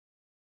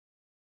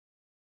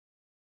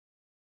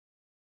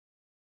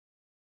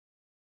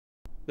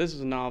This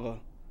is NAVA.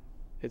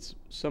 It's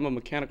some of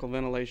mechanical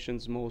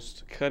ventilation's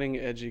most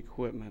cutting-edge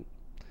equipment.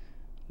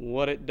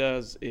 What it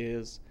does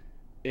is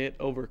it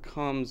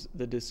overcomes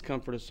the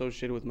discomfort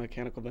associated with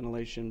mechanical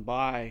ventilation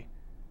by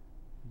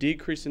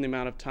decreasing the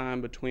amount of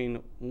time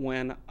between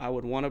when I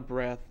would want a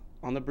breath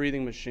on the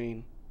breathing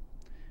machine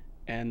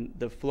and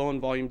the flow and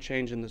volume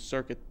change in the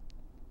circuit.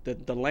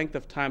 The length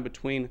of time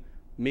between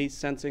me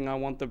sensing I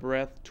want the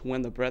breath to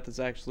when the breath is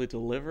actually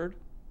delivered,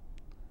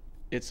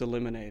 it's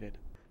eliminated.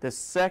 The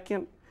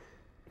second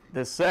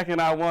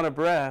I want a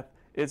breath,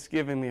 it's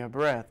giving me a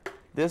breath.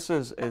 This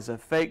is a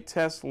fake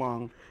test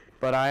lung,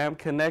 but I am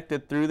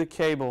connected through the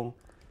cable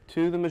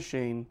to the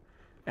machine,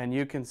 and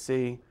you can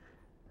see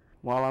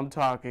while I'm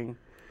talking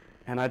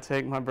and I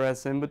take my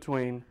breaths in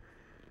between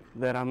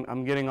that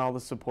I'm getting all the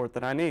support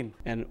that I need.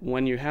 And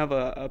when you have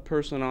a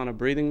person on a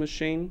breathing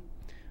machine,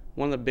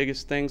 one of the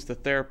biggest things the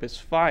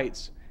therapist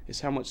fights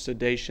is how much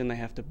sedation they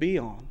have to be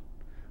on.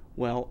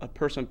 Well, a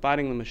person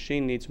fighting the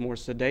machine needs more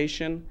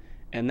sedation,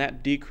 and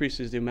that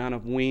decreases the amount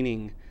of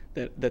weaning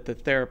that the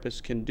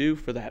therapist can do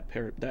for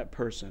that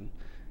person.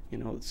 You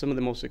know, some of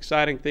the most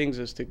exciting things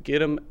is to get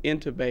them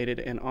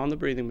intubated and on the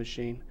breathing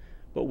machine,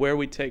 but where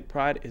we take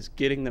pride is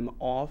getting them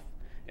off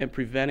and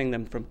preventing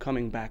them from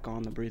coming back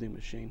on the breathing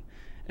machine.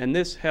 And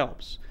this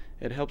helps.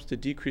 It helps to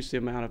decrease the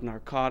amount of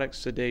narcotics,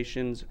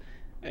 sedations,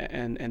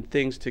 and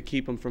things to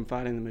keep them from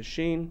fighting the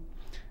machine.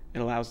 It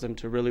allows them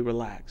to really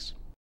relax.